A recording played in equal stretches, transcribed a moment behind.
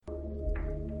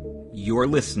You're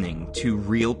listening to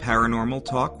Real Paranormal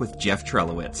Talk with Jeff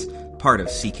Trelowitz, part of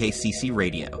CKCC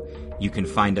Radio. You can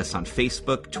find us on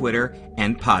Facebook, Twitter,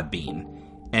 and Podbean.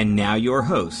 And now your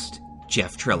host,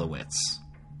 Jeff Trelowitz.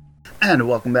 And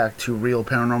welcome back to Real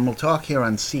Paranormal Talk here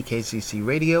on CKCC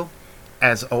Radio.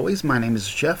 As always, my name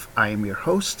is Jeff. I am your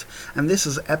host, and this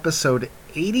is episode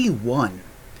 81.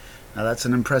 Now that's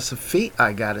an impressive feat,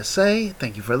 I gotta say.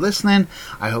 Thank you for listening.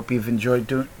 I hope you've enjoyed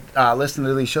listening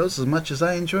to these shows as much as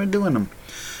I enjoyed doing them.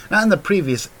 Now in the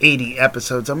previous 80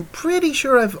 episodes, I'm pretty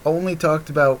sure I've only talked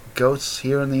about ghosts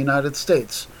here in the United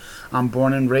States. I'm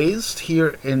born and raised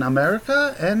here in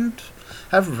America and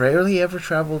have rarely ever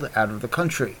traveled out of the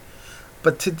country.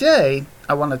 But today,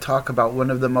 I want to talk about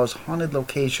one of the most haunted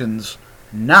locations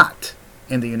not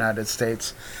in the United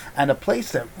States, and a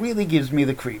place that really gives me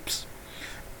the creeps.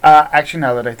 Actually,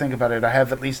 now that I think about it, I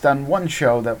have at least done one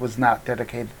show that was not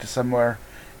dedicated to somewhere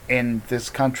in this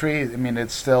country. I mean,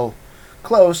 it's still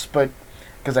close, but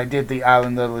because I did the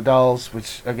Island of the Dolls,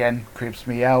 which, again, creeps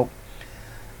me out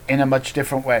in a much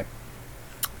different way.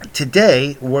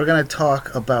 Today, we're going to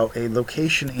talk about a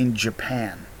location in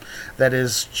Japan that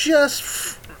is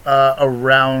just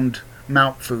around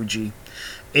Mount Fuji.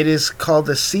 It is called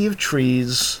the Sea of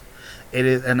Trees. It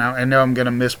is, and I know I'm going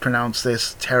to mispronounce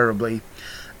this terribly,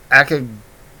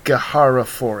 Akagahara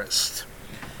Forest.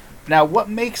 Now, what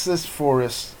makes this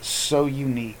forest so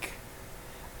unique?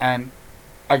 And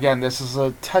again, this is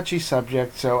a touchy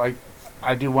subject, so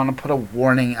I do want to put a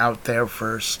warning out there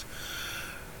first.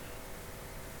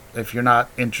 If you're not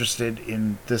interested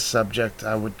in this subject,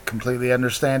 I would completely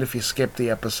understand if you skip the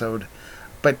episode.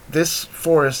 But this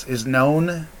forest is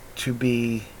known to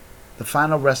be the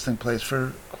final resting place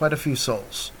for quite a few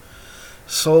souls.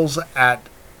 Souls at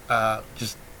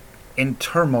just in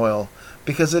turmoil,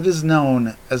 because it is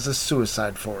known as the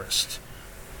suicide forest.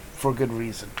 For good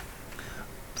reason.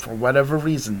 For whatever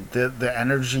reason, the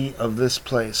energy of this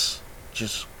place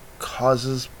just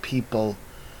causes people,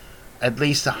 at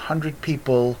least 100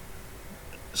 people,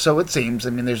 so it seems. I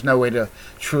mean, there's no way to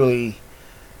truly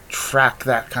track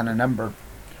that kind of number.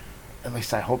 At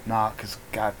least I hope not, because,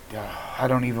 God, I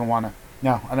don't even want to.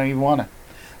 No, I don't even want to.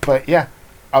 But, yeah,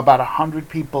 about 100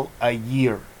 people a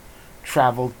year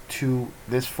travel to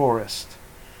this forest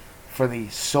for the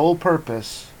sole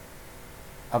purpose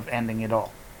of ending it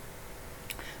all.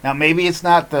 Now, maybe it's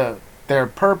not their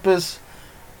purpose.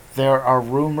 There are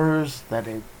rumors that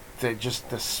just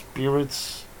the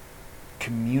spirits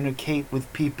communicate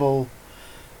with people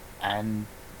and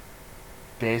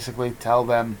basically tell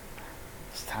them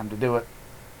it's time to do it.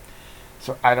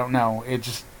 So I don't know.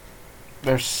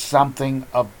 There's something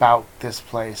about this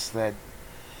place that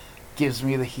gives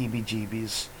me the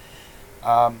heebie-jeebies.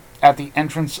 At the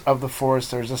entrance of the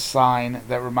forest, there's a sign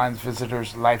that reminds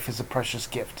visitors life is a precious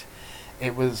gift.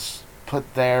 It was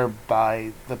put there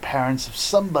by the parents of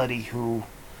somebody who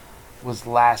was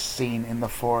last seen in the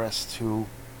forest, who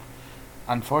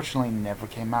unfortunately never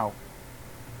came out.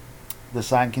 The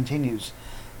sign continues.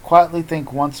 Quietly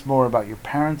think once more about your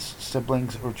parents,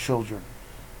 siblings, or children.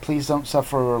 Please don't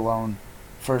suffer alone.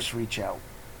 First reach out.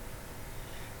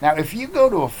 Now, if you go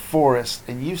to a forest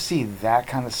and you see that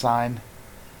kind of sign,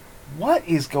 what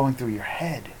is going through your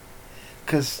head?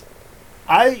 Because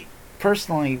I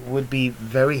personally would be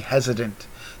very hesitant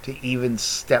to even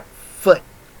step foot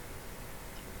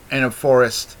in a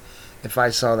forest if I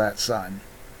saw that sign.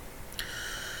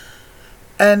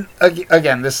 And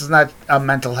again, this is not a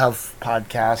mental health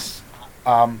podcast.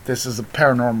 This is a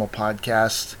paranormal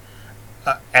podcast.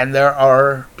 And there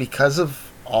are, because of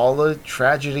all the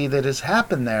tragedy that has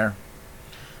happened there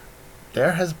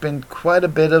has been quite a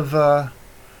bit of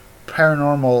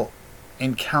paranormal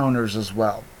encounters as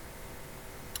well.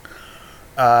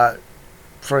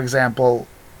 For example,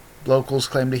 locals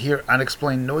claim to hear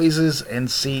unexplained noises and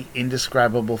see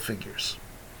indescribable figures.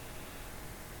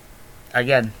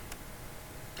 Again,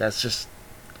 that's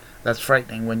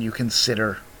frightening when you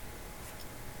consider,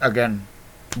 again,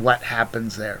 what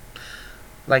happens there.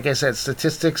 Like I said,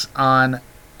 statistics on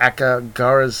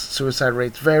Akagahara's suicide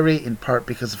rates vary, in part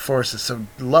because the forest is so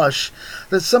lush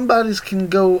that some bodies can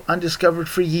go undiscovered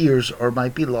for years or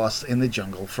might be lost in the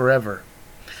jungle forever.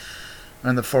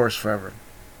 In the forest forever.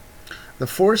 The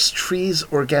forest trees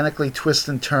organically twist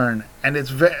and turn, and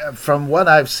it's from what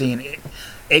I've seen,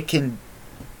 it can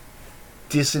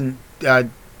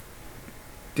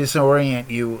disorient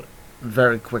you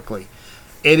very quickly.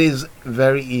 It is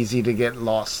very easy to get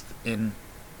lost in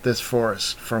this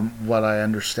forest, from what I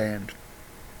understand.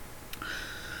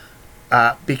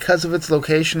 Because of its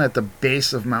location at the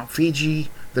base of Mount Fuji,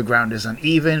 the ground is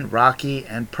uneven, rocky,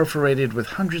 and perforated with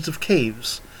hundreds of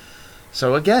caves.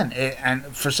 So again, and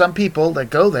for some people that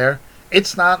go there,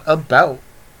 it's not about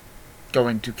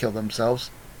going to kill themselves,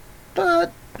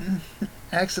 but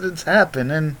accidents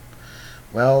happen, and,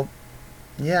 well,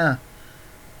 yeah.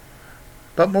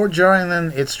 But more jarring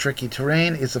than its tricky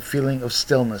terrain is a feeling of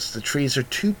stillness. The trees are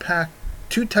too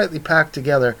tightly packed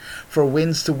together for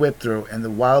winds to whip through, and the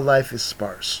wildlife is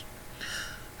sparse.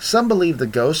 Some believe the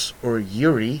ghosts, or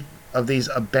Yuri, of these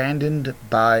abandoned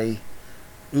by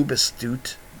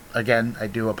Ubistut. Again, I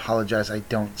do apologize, I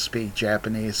don't speak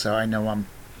Japanese, so I know I'm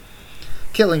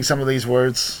killing some of these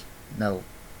words. No,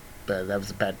 that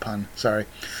was a bad pun, sorry.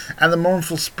 And the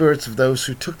mournful spirits of those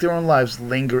who took their own lives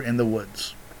linger in the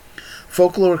woods.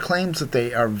 Folklore claims that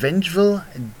they are vengeful,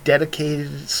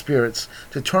 dedicated spirits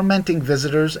to tormenting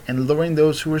visitors and luring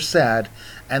those who are sad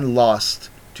and lost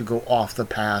to go off the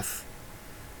path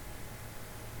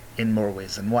in more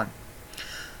ways than one.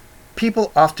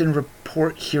 People often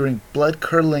report hearing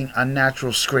blood-curdling,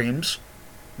 unnatural screams,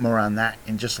 more on that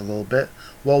in just a little bit,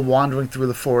 while wandering through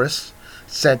the forest,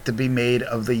 said to be made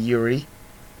of the Yuri.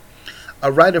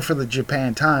 A writer for the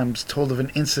Japan Times told of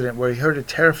an incident where he heard a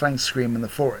terrifying scream in the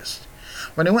forest.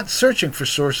 When he went searching for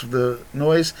source of the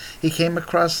noise, he came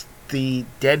across the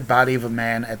dead body of a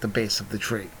man at the base of the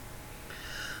tree.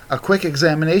 A quick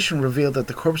examination revealed that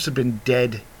the corpse had been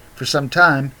dead for some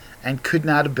time and could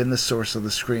not have been the source of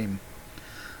the scream.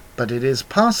 But it is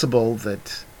possible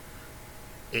that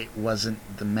it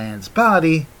wasn't the man's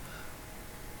body,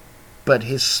 but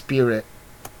his spirit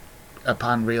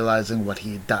upon realizing what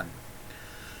he had done.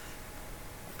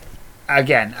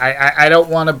 Again, I don't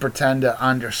want to pretend to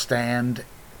understand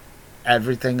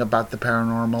everything about the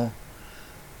paranormal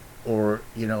or,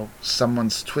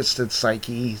 someone's twisted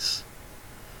psyches.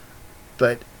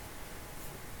 But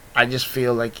I just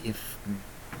feel like if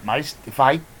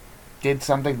I did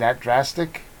something that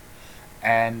drastic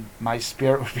and my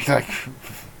spirit would be like,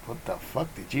 what the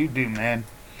fuck did you do, man?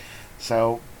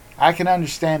 So I can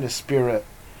understand a spirit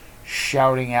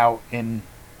shouting out in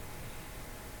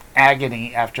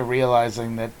agony after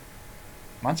realizing that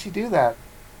once you do that,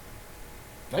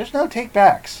 there's no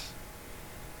take-backs.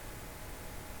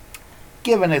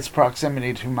 Given its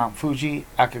proximity to Mount Fuji,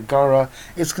 Akagara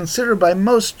is considered by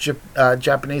most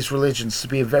Japanese religions to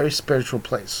be a very spiritual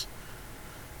place.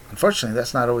 Unfortunately,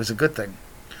 that's not always a good thing.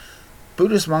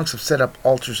 Buddhist monks have set up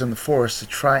altars in the forest to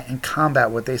try and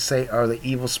combat what they say are the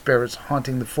evil spirits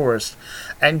haunting the forest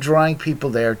and drawing people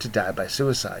there to die by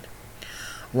suicide.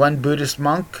 One Buddhist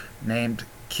monk, named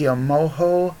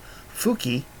Kiyomoho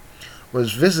Fuki,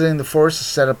 was visiting the forest to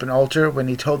set up an altar when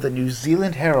he told the New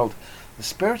Zealand Herald, "The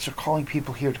spirits are calling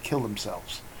people here to kill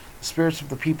themselves. The spirits of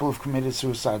the people who have committed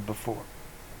suicide before."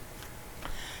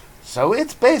 So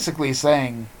it's basically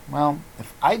saying, well,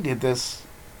 if I did this,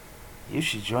 you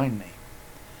should join me.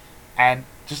 And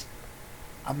just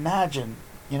imagine,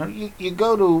 you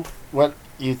go to what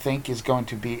you think is going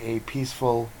to be a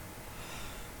peaceful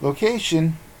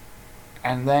location,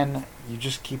 and then you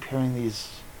just keep hearing these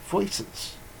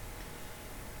voices.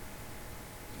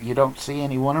 You don't see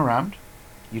anyone around.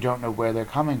 You don't know where they're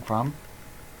coming from.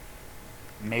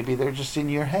 Maybe they're just in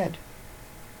your head.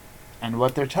 And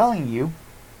what they're telling you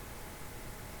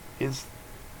is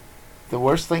the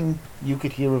worst thing you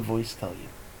could hear a voice tell you.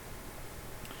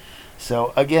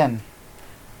 So again,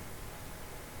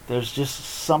 there's just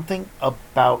something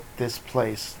about this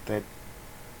place that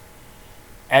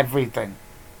everything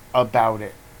about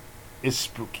it is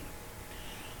spooky.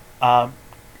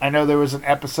 I know there was an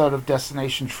episode of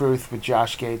Destination Truth with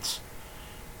Josh Gates,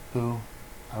 who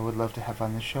I would love to have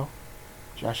on this show.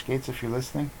 Josh Gates, if you're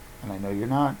listening, and I know you're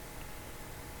not,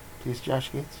 please,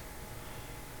 Josh Gates.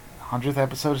 100th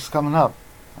episode is coming up.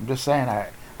 I'm just saying,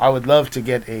 I would love to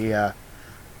get a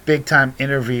big-time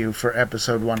interview for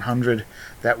episode 100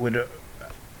 that would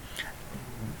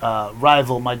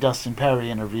rival my Dustin Perry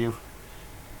interview.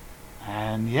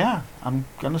 And yeah, I'm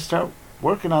going to start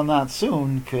working on that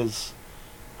soon, because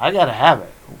I got to have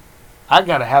it. I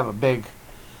got to have a big...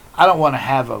 I don't want to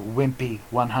have a wimpy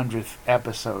 100th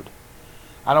episode.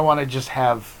 I don't want to just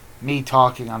have me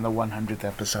talking on the 100th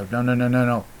episode.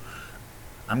 No.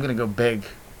 I'm going to go big.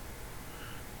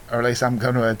 Or at least I'm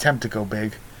going to attempt to go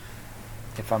big.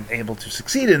 If I'm able to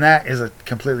succeed in that is a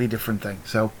completely different thing.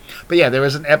 So, but yeah, there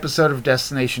was an episode of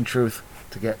Destination Truth,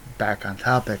 to get back on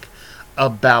topic,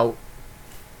 about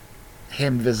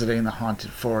him visiting the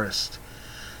haunted forest.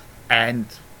 And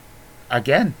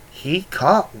again, he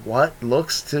caught what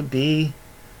looks to be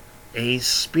a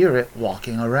spirit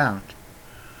walking around.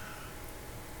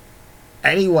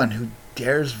 Anyone who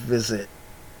dares visit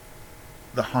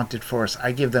the haunted forest,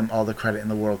 I give them all the credit in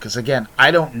the world, because again,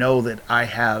 I don't know that I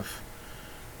have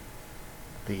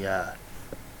the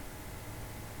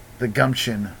the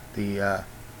gumption, the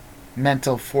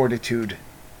mental fortitude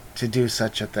to do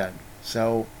such a thing.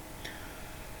 So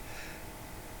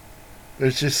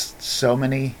there's just so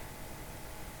many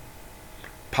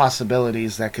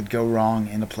possibilities that could go wrong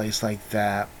in a place like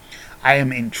that. I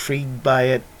am intrigued by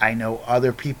it. I know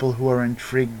other people who are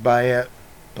intrigued by it,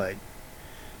 but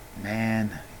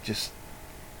man,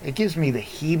 it gives me the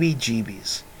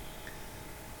heebie-jeebies.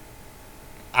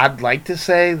 I'd like to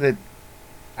say that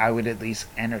I would at least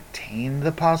entertain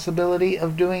the possibility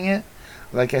of doing it.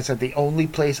 Like I said, the only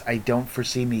place I don't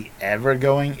foresee me ever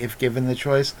going, if given the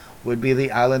choice, would be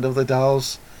the Island of the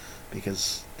Dolls,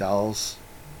 because dolls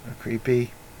are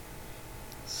creepy.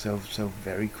 So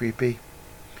very creepy.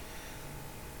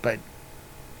 But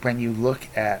when you look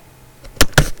at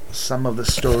some of the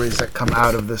stories that come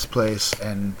out of this place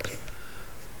and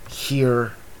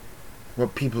hear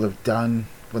what people have done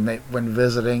when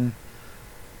visiting,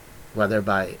 whether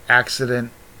by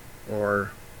accident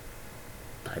or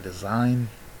by design,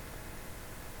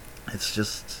 it's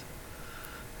just...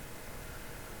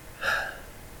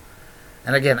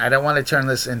 And again, I don't want to turn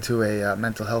this into a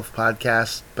mental health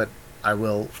podcast, but I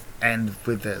will end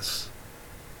with this.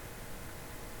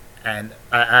 And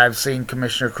I've seen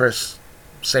Commissioner Chris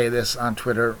say this on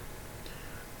Twitter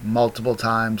multiple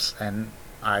times, and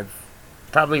I've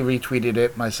probably retweeted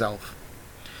it myself.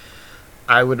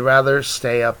 I would rather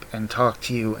stay up and talk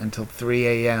to you until 3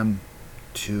 a.m.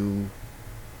 to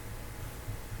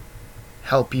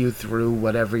help you through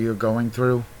whatever you're going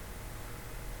through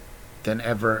than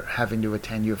ever having to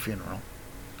attend your funeral.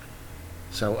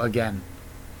 So again,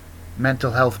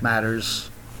 mental health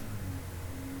matters.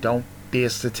 Don't be a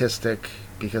statistic,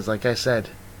 because like I said,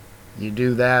 you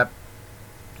do that,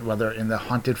 whether in the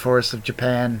haunted forest of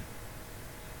Japan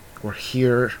or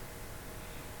here,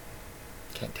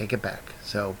 can't take it back.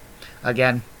 So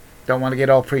again, don't want to get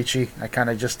all preachy. I kind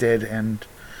of just did, and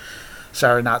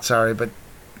sorry, not sorry, but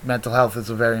mental health is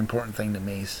a very important thing to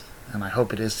me, and I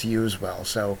hope it is to you as well.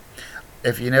 So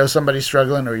if you know somebody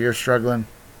struggling or you're struggling,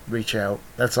 reach out.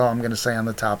 That's all I'm going to say on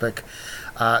the topic.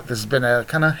 This has been a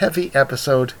kind of heavy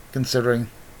episode considering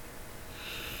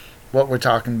what we're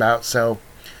talking about, so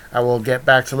I will get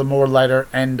back to the more lighter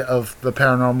end of the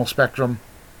paranormal spectrum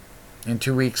in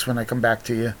 2 weeks when I come back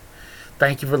to you.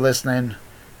 Thank you for listening,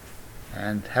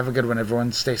 and have a good one,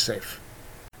 everyone. Stay safe.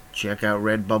 Check out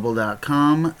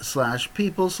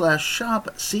redbubble.com/people/shop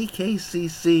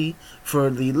CKCC for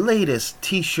the latest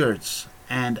t-shirts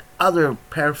and other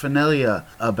paraphernalia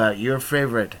about your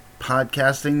favorite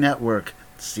podcasting network,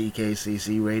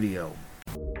 CKCC Radio.